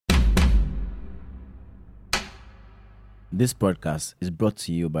This podcast is brought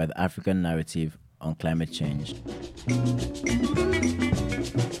to you by the African Narrative on Climate Change.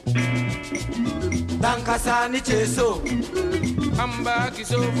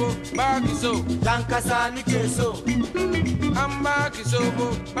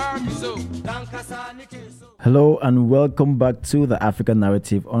 Hello and welcome back to the African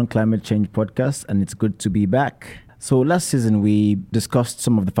Narrative on Climate Change podcast, and it's good to be back. So last season, we discussed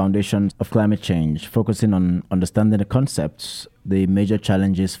some of the foundations of climate change, focusing on understanding the concepts, the major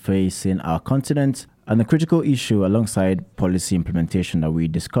challenges facing our continent, and the critical issue alongside policy implementation that we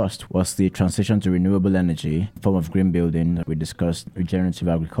discussed was the transition to renewable energy, form of green building. We discussed regenerative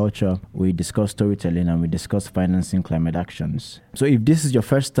agriculture, we discussed storytelling, and we discussed financing climate actions. So if this is your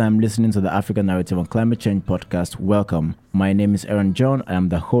first time listening to the African Narrative on Climate Change podcast, welcome. My name is Aaron John. I am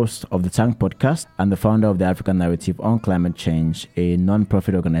the host of the Tank podcast and the founder of the African Narrative on Climate Change, a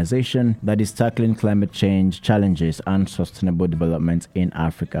non-profit organization that is tackling climate change challenges and sustainable development in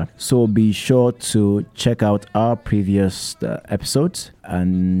Africa. So be sure to check out our previous episodes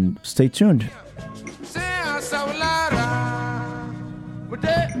and stay tuned.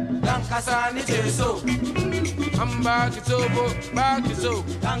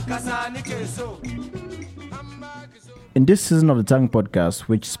 In this season of the Tank podcast,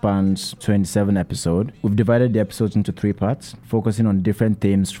 which spans 27 episodes, we've divided the episodes into 3 parts, focusing on different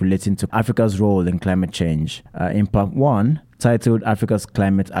themes relating to Africa's role in climate change. In part 1, titled Africa's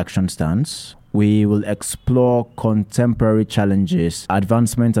Climate Action Stance, we will explore contemporary challenges,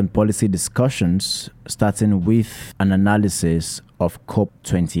 advancement and policy discussions, starting with an analysis of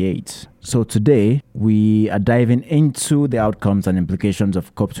COP28. So today, we are diving into the outcomes and implications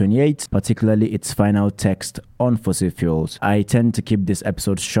of COP28, particularly its final text on fossil fuels. I tend to keep this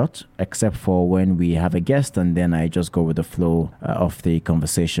episode short, except for when we have a guest, and then I just go with the flow of the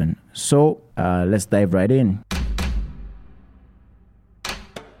conversation. So let's dive right in.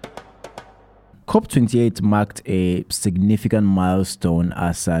 COP28 marked a significant milestone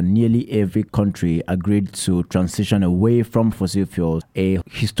as nearly every country agreed to transition away from fossil fuels, a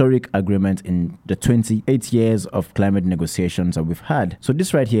historic agreement in the 28 years of climate negotiations that we've had. So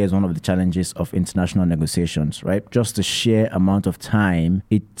this right here is one of the challenges of international negotiations, right? Just the sheer amount of time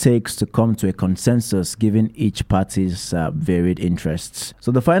it takes to come to a consensus given each party's varied interests.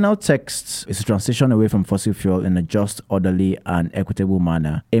 So the final text is to transition away from fossil fuel in a just, orderly, and equitable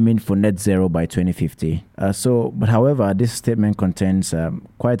manner, aiming for net zero by 2050. But however, this statement contains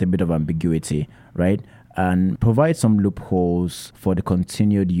quite a bit of ambiguity, right? And provides some loopholes for the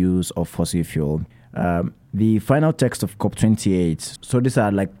continued use of fossil fuel. The final text of COP28, so these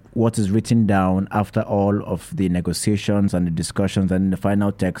are like what is written down after all of the negotiations and the discussions, and the final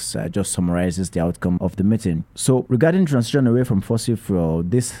text just summarizes the outcome of the meeting. So regarding transition away from fossil fuel,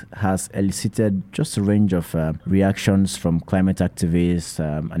 this has elicited just a range of reactions from climate activists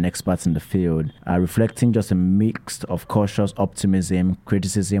and experts in the field, reflecting just a mix of cautious optimism,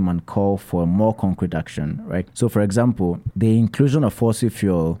 criticism, and call for more concrete action, right? So for example, the inclusion of fossil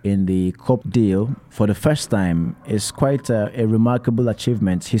fuel in the COP deal for the first time is quite a remarkable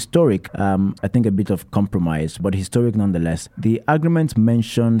achievement. Historic, I think a bit of compromise, but historic nonetheless. The agreement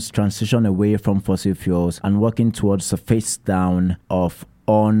mentions transition away from fossil fuels and working towards a phase down of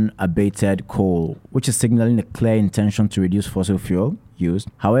unabated coal, which is signaling a clear intention to reduce fossil fuel used.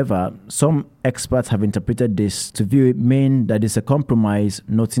 However, some experts have interpreted this to view it mean that it's a compromise,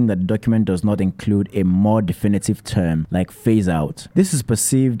 noting that the document does not include a more definitive term like phase out. This is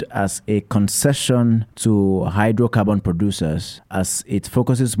perceived as a concession to hydrocarbon producers, as it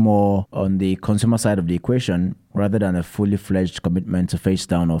focuses more on the consumer side of the equation rather than a fully fledged commitment to phase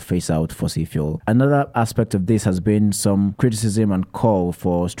down or phase out fossil fuel. Another aspect of this has been some criticism and call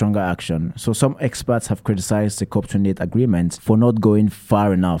for stronger action. So some experts have criticized the COP28 agreement for not going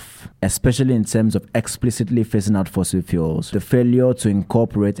far enough, especially in terms of explicitly phasing out fossil fuels. The failure to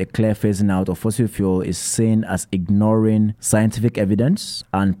incorporate a clear phasing out of fossil fuel is seen as ignoring scientific evidence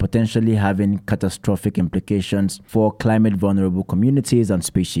and potentially having catastrophic implications for climate vulnerable communities and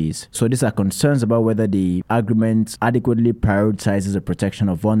species. So these are concerns about whether the agreement adequately prioritizes the protection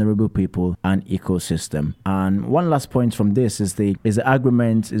of vulnerable people and ecosystem. And one last point from this is the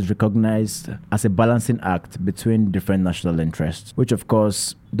agreement is recognized as a balancing act between different national interests, which of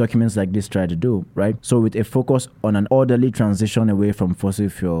course documents like this try to do, right? So with a focus on an orderly transition away from fossil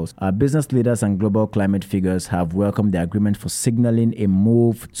fuels, our business leaders and global climate figures have welcomed the agreement for signaling a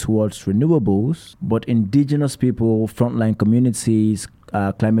move towards renewables, but indigenous people, frontline communities,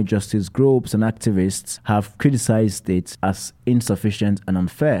 climate justice groups and activists have criticized it as insufficient and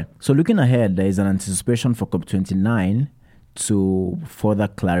unfair. So looking ahead, there is an anticipation for COP29 to further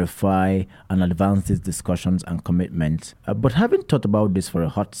clarify and advance these discussions and commitments. But having thought about this for a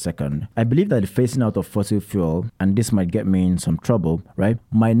hot second, I believe that the phasing out of fossil fuel, and this might get me in some trouble, right,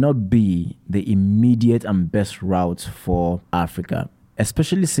 might not be the immediate and best route for Africa,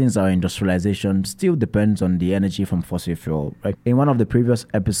 especially since our industrialization still depends on the energy from fossil fuel, right? In one of the previous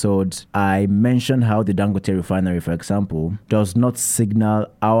episodes, I mentioned how the Dangote refinery, for example, does not signal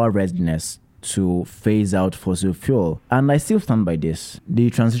our readiness to phase out fossil fuel. And I still stand by this. The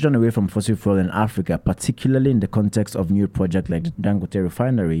transition away from fossil fuel in Africa, particularly in the context of new projects like the Dangote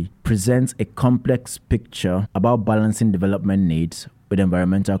refinery, presents a complex picture about balancing development needs with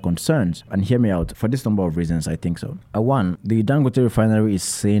environmental concerns. And hear me out. For this number of reasons, I think so. One, the Dangote refinery is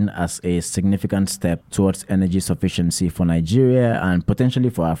seen as a significant step towards energy sufficiency for Nigeria and potentially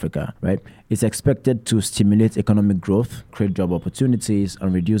for Africa, right? It's expected to stimulate economic growth, create job opportunities,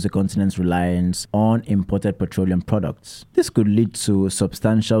 and reduce the continent's reliance on imported petroleum products. This could lead to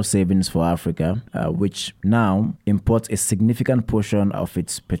substantial savings for Africa, which now imports a significant portion of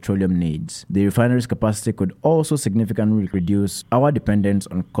its petroleum needs. The refinery's capacity could also significantly reduce our dependence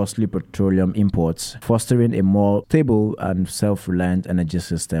on costly petroleum imports, fostering a more stable and self-reliant energy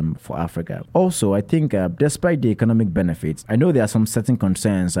system for Africa. Also, I think despite the economic benefits, I know there are some certain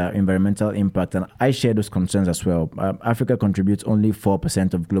concerns, environmental impact, and I share those concerns as well. Africa contributes only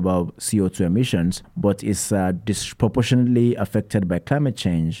 4% of global CO2 emissions, but is disproportionately affected by climate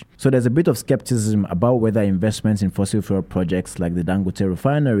change. So there's a bit of skepticism about whether investments in fossil fuel projects like the Dangote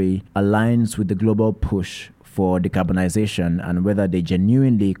refinery aligns with the global push for decarbonization and whether they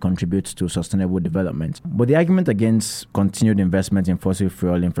genuinely contribute to sustainable development. But the argument against continued investment in fossil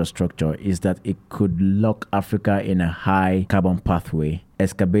fuel infrastructure is that it could lock Africa in a high carbon pathway,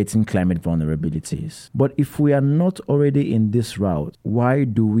 exacerbating climate vulnerabilities. But if we are not already in this route, why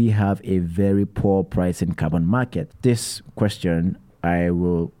do we have a very poor pricing carbon market? This question I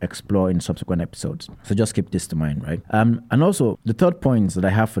will explore in subsequent episodes. So just keep this to mind, right? And also, the third point that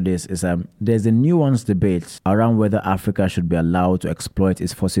I have for this is there's a nuanced debate around whether Africa should be allowed to exploit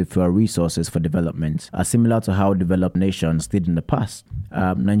its fossil fuel resources for development, similar to how developed nations did in the past.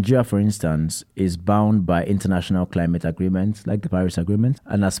 Nigeria, for instance, is bound by international climate agreements like the Paris Agreement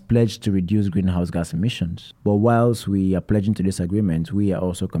and has pledged to reduce greenhouse gas emissions. But whilst we are pledging to this agreement, we are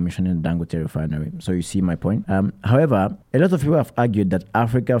also commissioning the Dangote refinery. So you see my point. However, a lot of people have argued that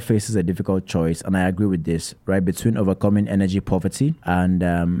Africa faces a difficult choice, and I agree with this, right, between overcoming energy poverty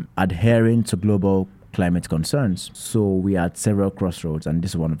and adhering to global climate concerns. So we are at several crossroads, and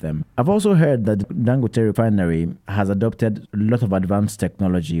this is one of them. I've also heard that Dangote refinery has adopted a lot of advanced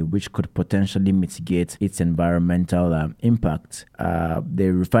technology which could potentially mitigate its environmental impact.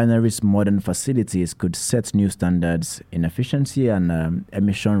 The refinery's modern facilities could set new standards in efficiency and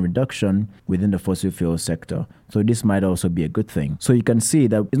emission reduction within the fossil fuel sector. So this might also be a good thing. So you can see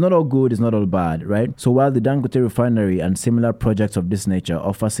that it's not all good, it's not all bad, right? So while the Dangote refinery and similar projects of this nature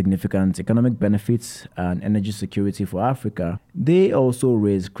offer significant economic benefits and energy security for Africa, they also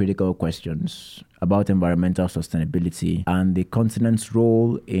raise critical questions about environmental sustainability and the continent's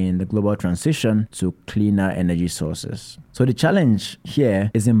role in the global transition to cleaner energy sources. So the challenge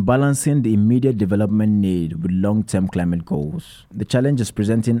here is in balancing the immediate development need with long-term climate goals. The challenge is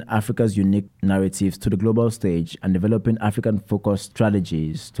presenting Africa's unique narratives to the global stage and developing African-focused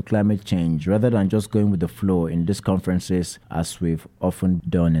strategies to climate change rather than just going with the flow in these conferences as we've often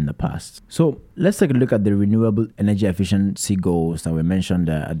done in the past. So let's take a look at the renewable energy efficiency goals that were mentioned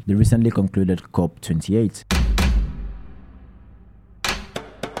at the recently concluded COP28.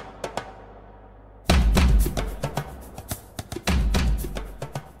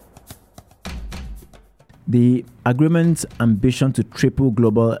 The agreement's ambition to triple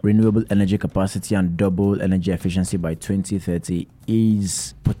global renewable energy capacity and double energy efficiency by 2030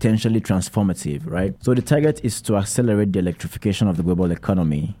 is potentially transformative, right? So the target is to accelerate the electrification of the global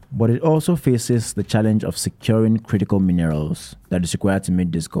economy, but it also faces the challenge of securing critical minerals that is required to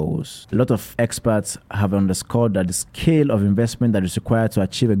meet these goals. A lot of experts have underscored that the scale of investment that is required to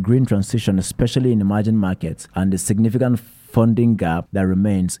achieve a green transition, especially in emerging markets, and the significant funding gap that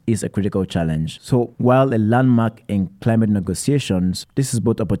remains is a critical challenge. So while a landmark in climate negotiations, this is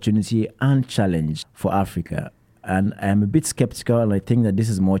both opportunity and challenge for Africa. And I am a bit skeptical, and I think that this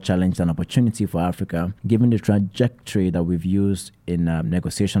is more challenge than opportunity for Africa, given the trajectory that we've used in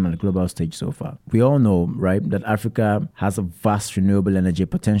negotiation on the global stage so far. We all know, right, that Africa has a vast renewable energy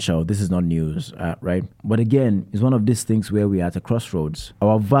potential. This is not news, right? But again, it's one of these things where we are at a crossroads.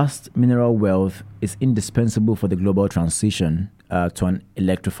 Our vast mineral wealth is indispensable for the global transition, to an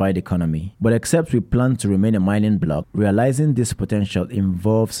electrified economy. But except we plan to remain a mining bloc, realizing this potential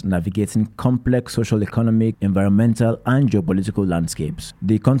involves navigating complex social, economic, environmental, and geopolitical landscapes.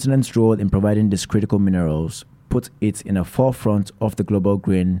 The continent's role in providing these critical minerals put it in the forefront of the global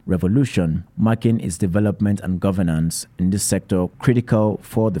green revolution, marking its development and governance in this sector critical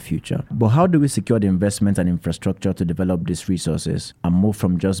for the future. But how do we secure the investment and infrastructure to develop these resources and move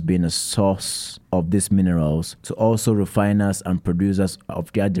from just being a source of these minerals to also refiners and producers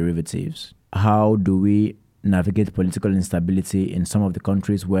of their derivatives? How do we navigate political instability in some of the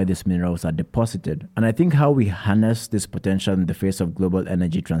countries where these minerals are deposited? And I think how we harness this potential in the face of global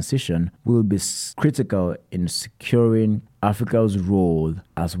energy transition will be critical in securing Africa's role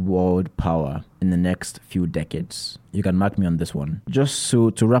as world power in the next few decades. You can mark me on this one. Just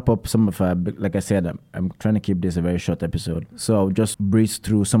so to wrap up some of like I said, I'm trying to keep this a very short episode. So I'll just breeze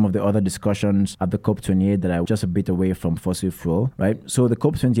through some of the other discussions at the COP28 that are just a bit away from fossil fuel, right? So the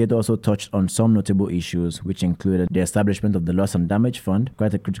COP28 also touched on some notable issues, which included the establishment of the Loss and Damage Fund,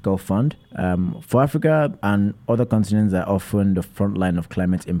 quite a critical fund. For Africa and other continents that are often the front line of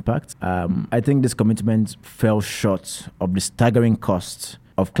climate impact, I think this commitment fell short of the staggering costs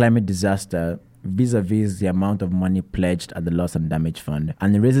of climate disaster vis-a-vis the amount of money pledged at the Loss and Damage Fund.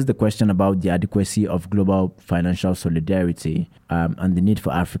 And it raises the question about the adequacy of global financial solidarity and the need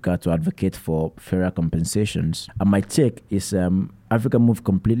for Africa to advocate for fairer compensations. And my take is Africa moved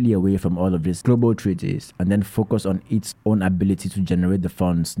completely away from all of these global treaties and then focus on its own ability to generate the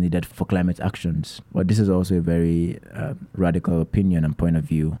funds needed for climate actions. But this is also a very radical opinion and point of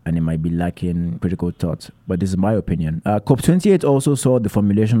view, and it might be lacking critical thought. But this is my opinion. COP28 also saw the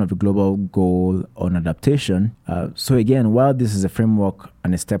formulation of the global goal on adaptation. So again, while this is a framework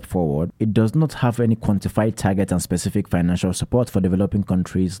and a step forward, it does not have any quantified target and specific financial support for developing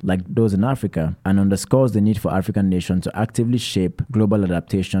countries like those in Africa, and underscores the need for African nations to actively shape global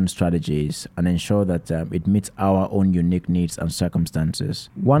adaptation strategies and ensure that it meets our own unique needs and circumstances.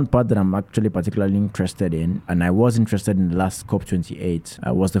 One part that I'm actually particularly interested in, and I was interested in the last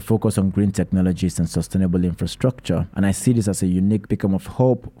COP28, was the focus on green technologies and sustainable infrastructure. And I see this as a unique beacon of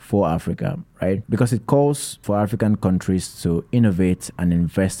hope for Africa, right? Because it calls for African countries to innovate and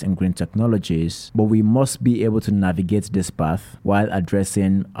invest in green technologies, but we must be able to navigate this path while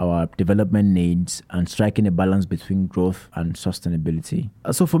addressing our development needs and striking a balance between growth and sustainability.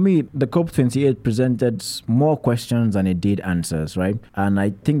 So for me, the COP28 presented more questions than it did answers, right? And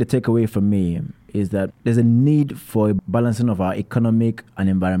I think the takeaway for me is that there's a need for a balancing of our economic and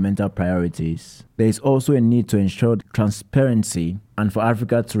environmental priorities. There is also a need to ensure transparency and for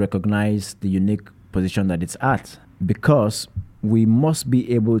Africa to recognize the unique position that it's at, because we must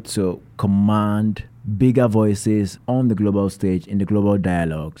be able to command bigger voices on the global stage in the global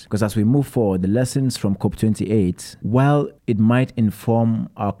dialogues. Because as we move forward, the lessons from COP28, while it might inform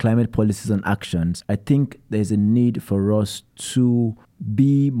our climate policies and actions, I think there's a need for us to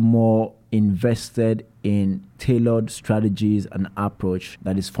be more invested in tailored strategies and approach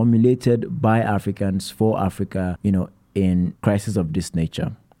that is formulated by Africans for Africa, in crises of this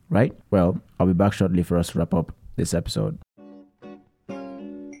nature, right? Well, I'll be back shortly for us to wrap up this episode.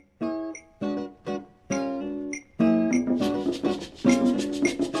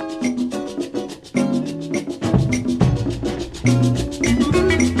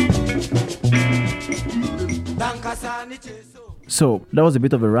 So that was a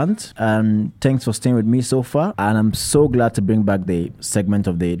bit of a rant, and thanks for staying with me so far. And I'm so glad to bring back the segment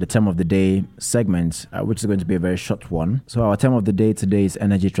of the term of the day segment, which is going to be a very short one. So our term of the day today is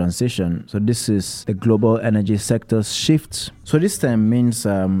energy transition. So this is the global energy sector's shift. So this term means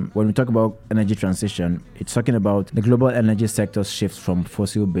when we talk about energy transition, it's talking about the global energy sector's shift from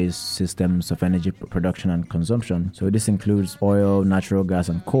fossil-based systems of energy production and consumption. So this includes oil, natural gas,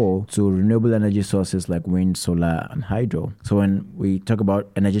 and coal to renewable energy sources like wind, solar, and hydro. So when we talk about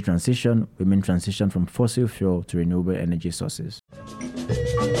energy transition, we mean transition from fossil fuel to renewable energy sources.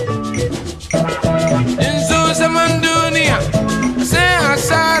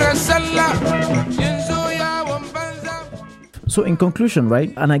 So in conclusion,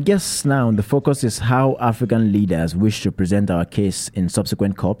 right, and I guess now the focus is how African leaders wish to present our case in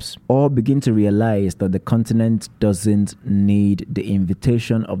subsequent COPs, or begin to realize that the continent doesn't need the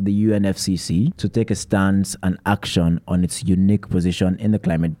invitation of the UNFCCC to take a stance and action on its unique position in the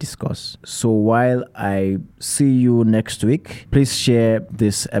climate discourse. So while I see you next week, please share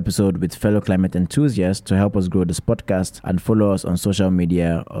this episode with fellow climate enthusiasts to help us grow this podcast, and follow us on social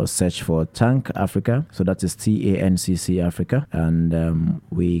media or search for Tank Africa. So that is TANCC Africa. And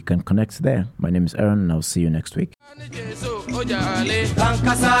we can connect there. My name is Aaron, and I'll see you next week.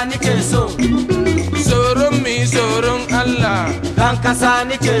 Sorong Allah. dan kasa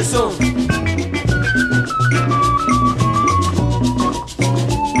nike so